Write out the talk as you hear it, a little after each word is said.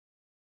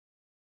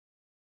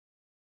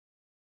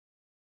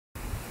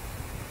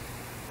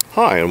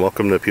Hi, and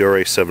welcome to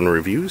PRA 7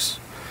 Reviews.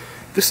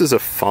 This is a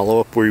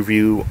follow-up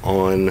review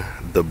on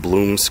the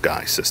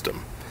BloomSky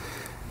system.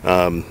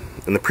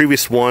 In the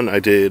previous one, I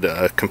did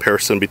a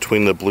comparison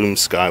between the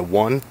BloomSky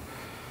 1 and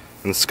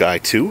the Sky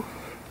 2.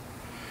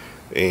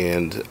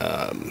 And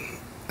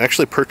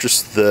actually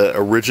purchased the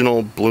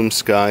original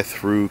BloomSky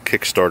through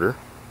Kickstarter.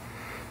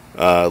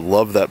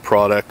 Love that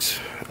product.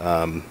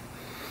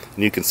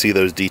 You can see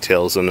those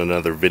details in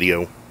another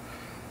video.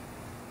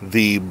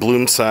 The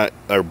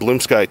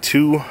BloomSky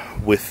 2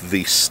 with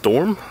the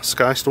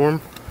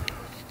SkyStorm,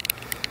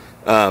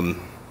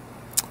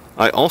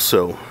 I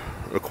also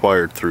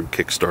acquired through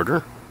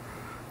Kickstarter,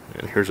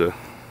 and here's a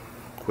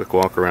quick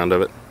walk around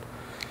of it.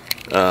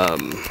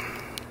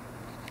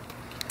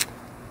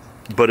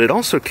 But it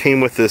also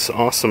came with this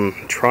awesome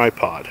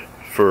tripod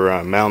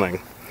for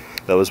mounting.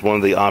 That was one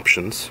of the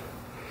options.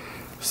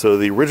 So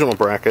the original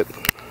bracket,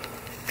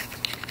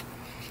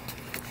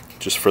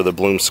 just for the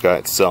BloomSky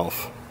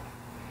itself,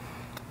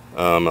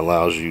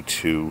 allows you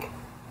to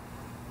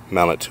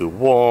mount it to a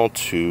wall.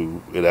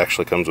 It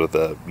actually comes with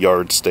a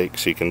yard stake,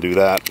 so you can do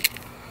that.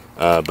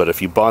 But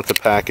if you bought the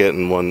packet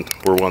and were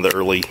one of the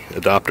early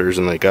adopters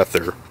and they got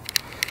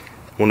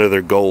one of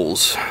their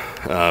goals,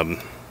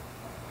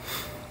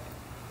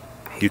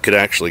 you could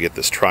actually get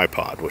this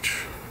tripod,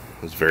 which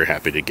I was very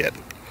happy to get.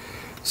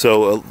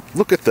 So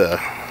look at the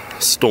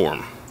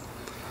Storm.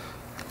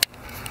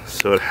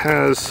 So it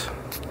has,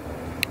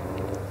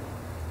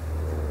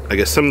 I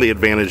guess, some of the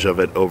advantages of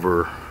it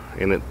over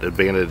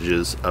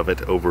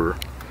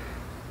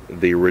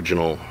the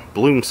original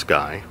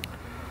BloomSky.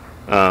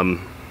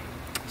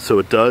 So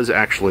it does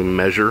actually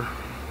measure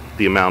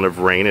the amount of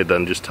rain. It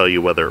doesn't just tell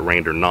you whether it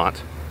rained or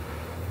not.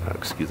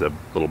 Excuse that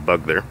little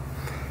bug there.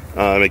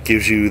 It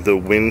gives you the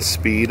wind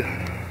speed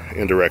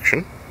and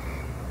direction.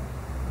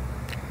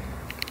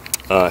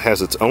 It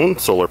has its own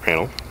solar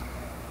panel.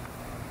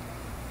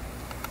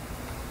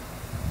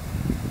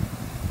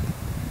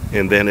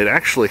 And then it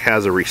actually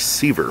has a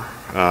receiver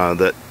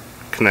that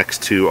connects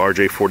to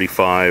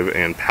RJ45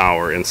 and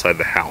power inside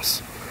the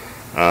house,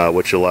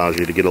 which allows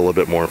you to get a little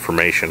bit more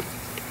information.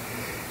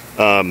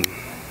 Then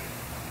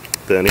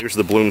here's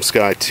the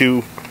BloomSky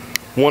 2.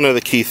 One of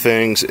the key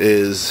things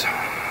is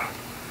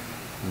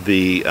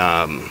the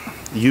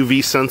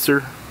UV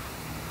sensor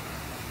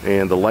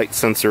and the light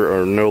sensor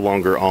are no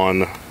longer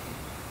on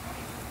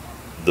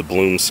the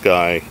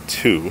BloomSky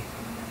 2.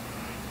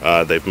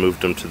 They've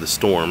moved them to the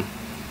Storm.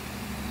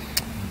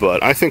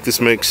 But I think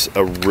this makes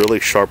a really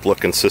sharp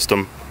looking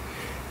system.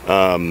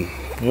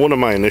 One of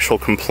my initial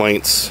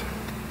complaints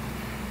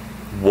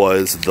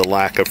was the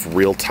lack of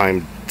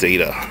real-time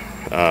data.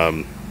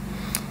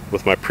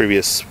 With my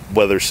previous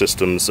weather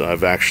systems,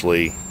 I've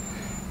actually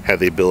had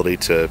the ability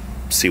to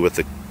see what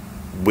the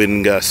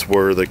wind gusts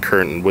were, the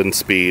current wind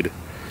speed,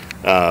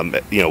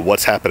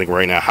 what's happening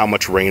right now, how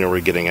much rain are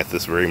we getting at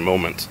this very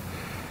moment.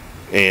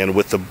 And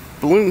with the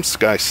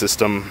BloomSky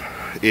system,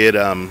 it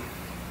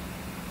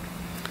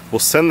will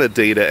send the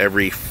data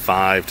every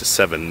 5 to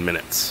 7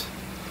 minutes.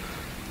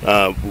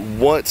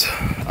 What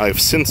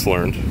I've since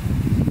learned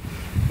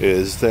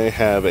is they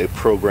have a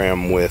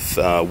program with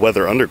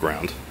Weather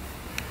Underground,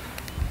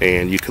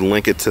 and you can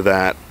link it to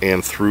that,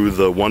 and through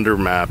the Wonder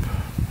Map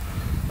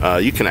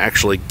you can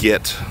actually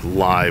get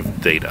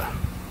live data.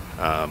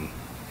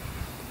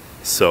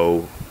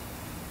 So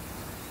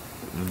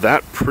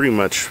that pretty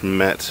much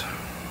met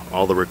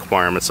all the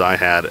requirements I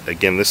had.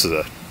 Again, this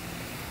is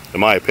in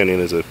my opinion,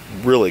 is a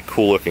really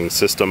cool looking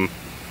system.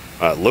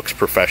 Looks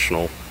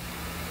professional.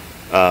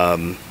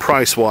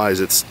 Price wise,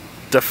 it's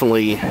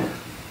definitely,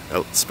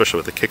 especially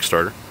with the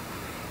Kickstarter,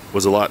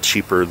 was a lot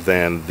cheaper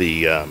than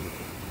the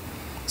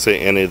say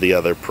any of the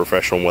other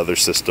professional weather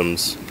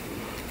systems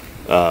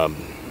in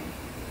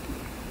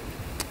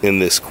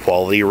this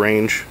quality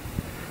range.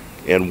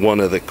 And one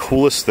of the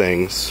coolest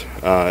things,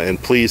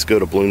 and please go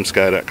to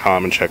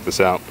BloomSky.com and check this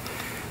out.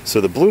 So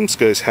the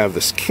BloomSkys have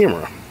this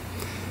camera.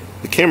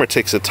 The camera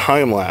takes a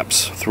time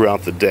lapse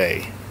throughout the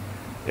day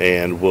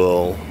and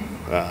will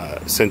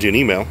send you an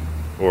email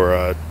or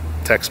a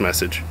text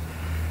message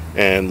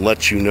and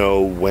let you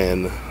know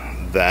when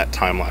that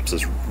time lapse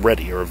is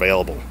ready or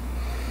available.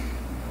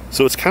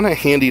 So it's kind of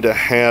handy to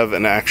have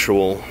an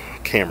actual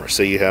camera.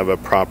 Say you have a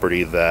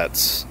property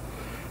that's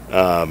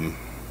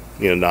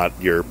not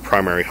your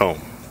primary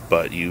home,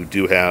 but you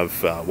do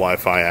have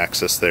Wi-Fi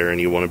access there, and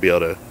you want to be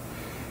able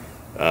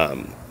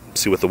to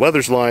see what the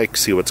weather's like,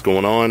 see what's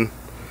going on.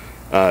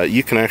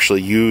 You can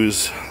actually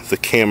use the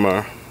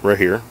camera right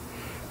here,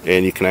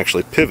 and you can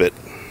actually pivot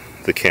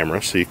the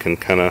camera, so you can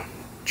kind of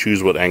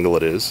choose what angle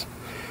it is.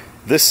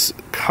 This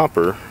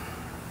copper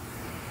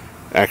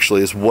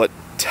actually is what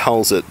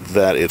tells it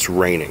that it's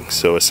raining.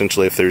 So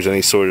essentially, if there's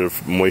any sort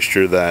of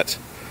moisture that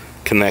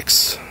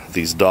connects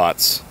these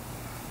dots,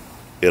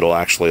 it'll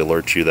actually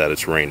alert you that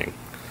it's raining.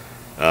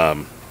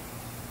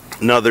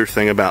 Another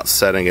thing about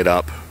setting it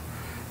up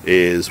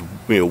is,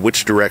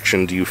 which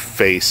direction do you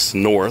face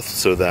north,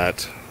 so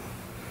that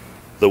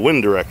the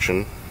wind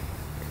direction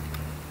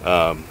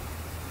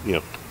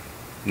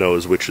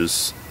knows which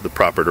is the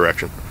proper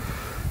direction.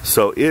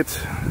 So it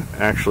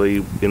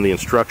actually, in the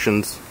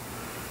instructions,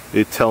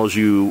 it tells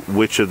you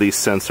which of these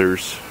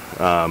sensors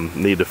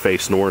need to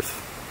face north,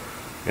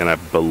 and I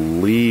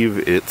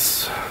believe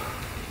it's,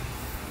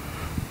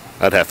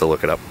 I'd have to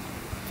look it up.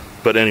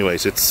 But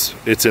anyways,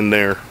 it's in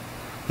there.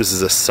 This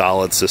is a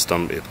solid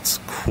system. It's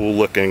cool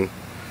looking.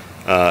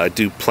 I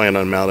do plan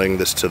on mounting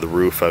this to the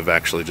roof. I've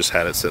actually just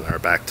had it sit on our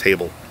back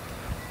table.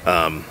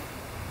 But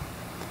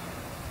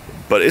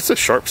it's a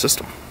sharp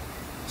system.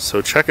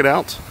 So check it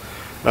out.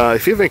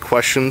 If you have any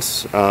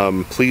questions,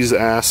 please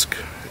ask,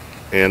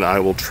 and I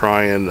will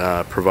try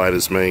and provide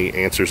as many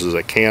answers as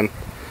I can.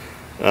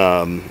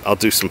 I'll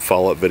do some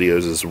follow-up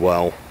videos as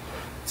well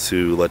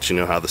to let you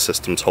know how the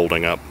system's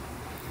holding up.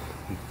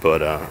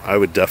 But I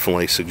would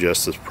definitely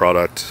suggest this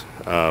product.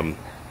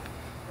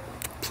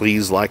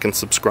 Please like and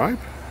subscribe,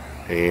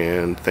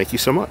 and thank you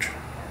so much.